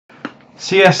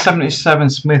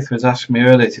CS77 Smith was asking me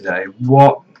earlier today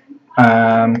what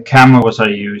camera was I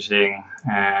using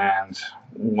and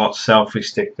what selfie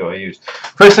stick do I use.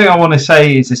 First thing I want to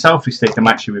say is the selfie stick I'm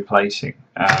actually replacing,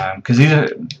 because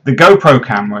the GoPro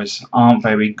cameras aren't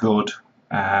very good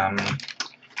at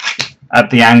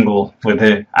the angle with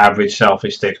the average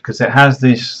selfie stick, because it has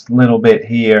this little bit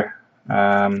here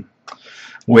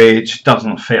which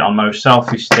doesn't fit on most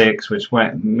selfie sticks, which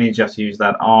means you have to use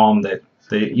that arm, the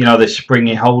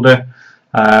springy holder,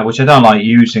 which I don't like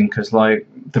using, because like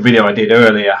the video I did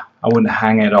earlier, I wouldn't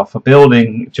hang it off a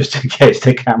building just in case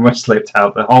the camera slipped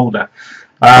out the holder.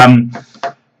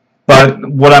 But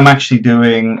what I'm actually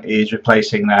doing is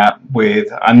replacing that with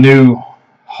a new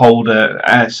holder,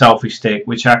 selfie stick,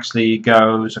 which actually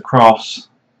goes across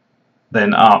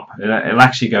then up. It'll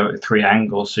actually go at 3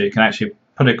 angles, so you can actually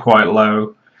put it quite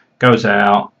low, goes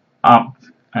out, up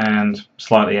and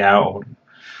slightly out.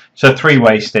 So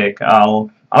 3-way stick.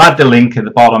 I'll add the link at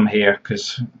the bottom here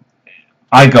because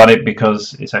I got it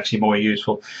because it's actually more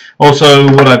useful. Also,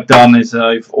 what I've done is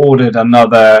I've ordered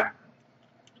another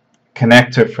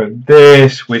connector for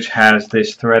this, which has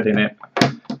this thread in it,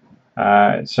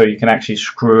 so you can actually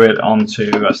screw it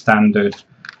onto a standard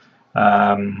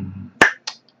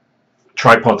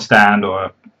tripod stand or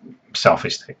a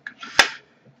selfie stick.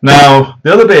 Now,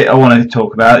 the other bit I wanted to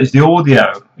talk about is the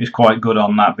audio is quite good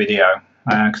on that video,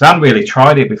 because I haven't really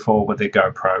tried it before with the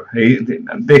GoPro.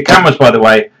 The cameras, by the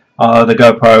way, are the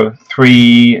GoPro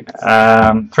 3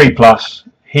 Plus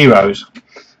Heroes.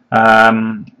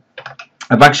 I've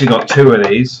actually got 2 of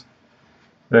these.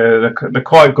 They're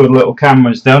quite good little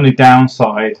cameras. The only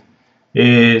downside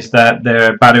is that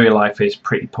their battery life is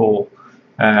pretty poor.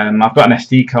 I've got an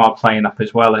SD card playing up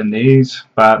as well in these,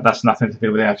 but that's nothing to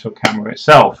do with the actual camera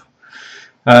itself.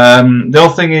 The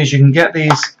other thing is you can get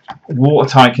these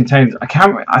watertight containers.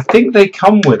 I think they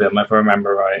come with them, if I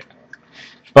remember right.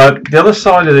 But the other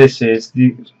side of this is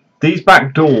these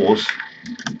back doors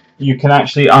you can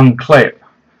actually unclip,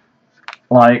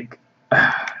 like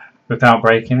without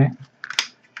breaking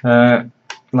it,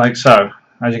 like so.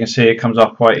 As you can see, it comes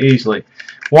off quite easily.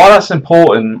 Why that's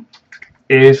important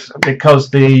is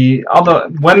because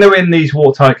when they're in these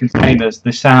watertight containers,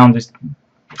 the sound is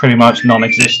pretty much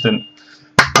non-existent.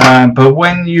 But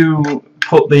when you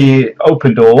put the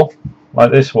open door,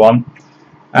 like this one,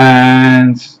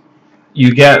 and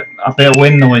you get a bit of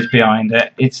wind noise behind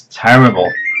it, it's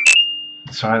terrible.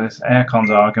 Sorry, this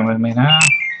aircon's arguing with me now.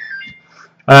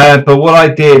 But what I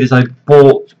did is I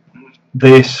bought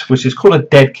this, which is called a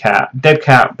Deadcat.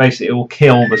 Deadcat basically will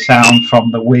kill the sound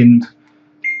from the wind,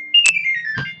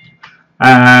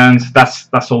 and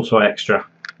that's also extra.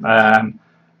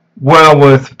 Well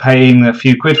worth paying a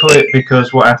few quid for it,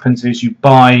 because what happens is you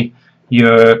buy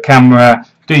your camera,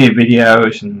 do your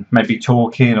videos and maybe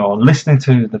talking or listening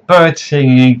to the birds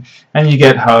singing, and you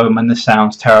get home and the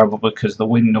sound's terrible because of the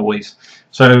wind noise.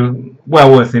 So well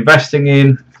worth investing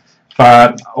in,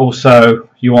 but also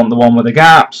you want the one with the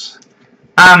gaps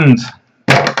and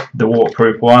the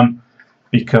waterproof one,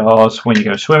 because when you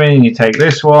go swimming you take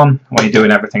this one, when you're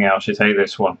doing everything else you take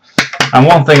this one. And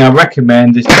one thing I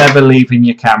recommend is never leaving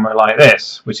your camera like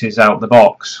this, which is out the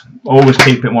box. Always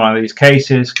keep it in one of these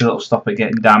cases, because it'll stop it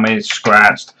getting damaged,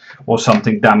 scratched, or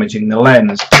something damaging the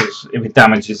lens. Because if it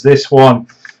damages this one,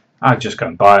 I'd just go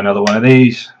and buy another one of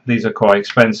these. These are quite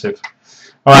expensive.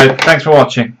 Alright, thanks for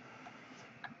watching.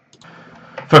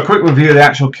 For a quick review of the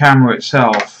actual camera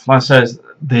itself, like I said,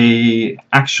 the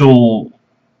actual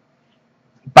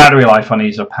battery life on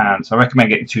these are pants. I recommend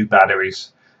getting 2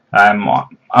 batteries.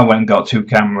 I went and got 2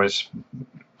 cameras.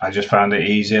 I just found it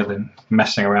easier than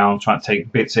messing around trying to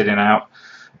take bits in and out.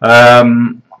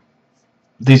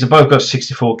 These have both got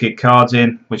 64 gig cards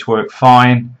in, which work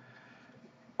fine.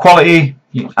 Quality,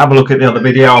 you have a look at the other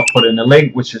video. I'll put in a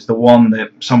link, which is the one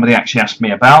that somebody actually asked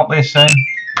me about this in.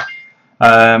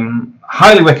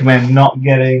 Highly recommend not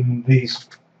getting these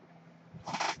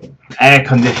air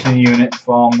conditioning units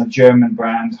from the German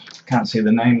brand. Can't see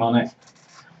the name on it.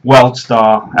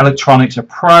 Weldstar. Electronics are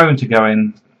prone to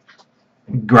going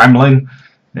gremlin.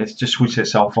 It just switches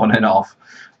itself on and off.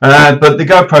 But the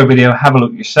GoPro video, have a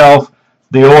look yourself.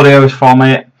 The audio is from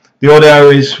it. The audio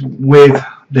is with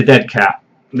the Deadcat.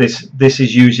 This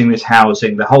is using this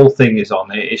housing. The whole thing is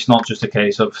on it. It's not just a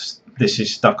case of this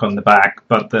is stuck on the back,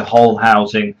 but the whole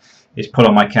housing is put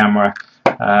on my camera.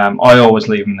 I always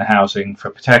leave in the housing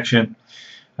for protection.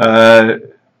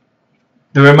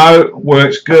 The remote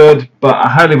works good, but I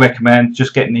highly recommend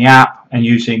just getting the app and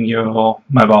using your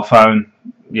mobile phone,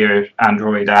 your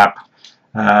Android app,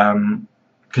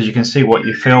 because you can see what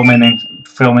you're filming,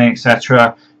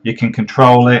 etc. you can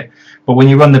control it, but when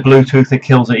you run the Bluetooth, it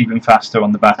kills it even faster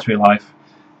on the battery life.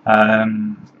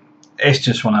 It's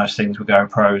just one of those things with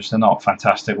GoPros. They're not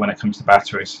fantastic when it comes to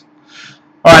batteries.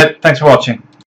 Alright, thanks for watching.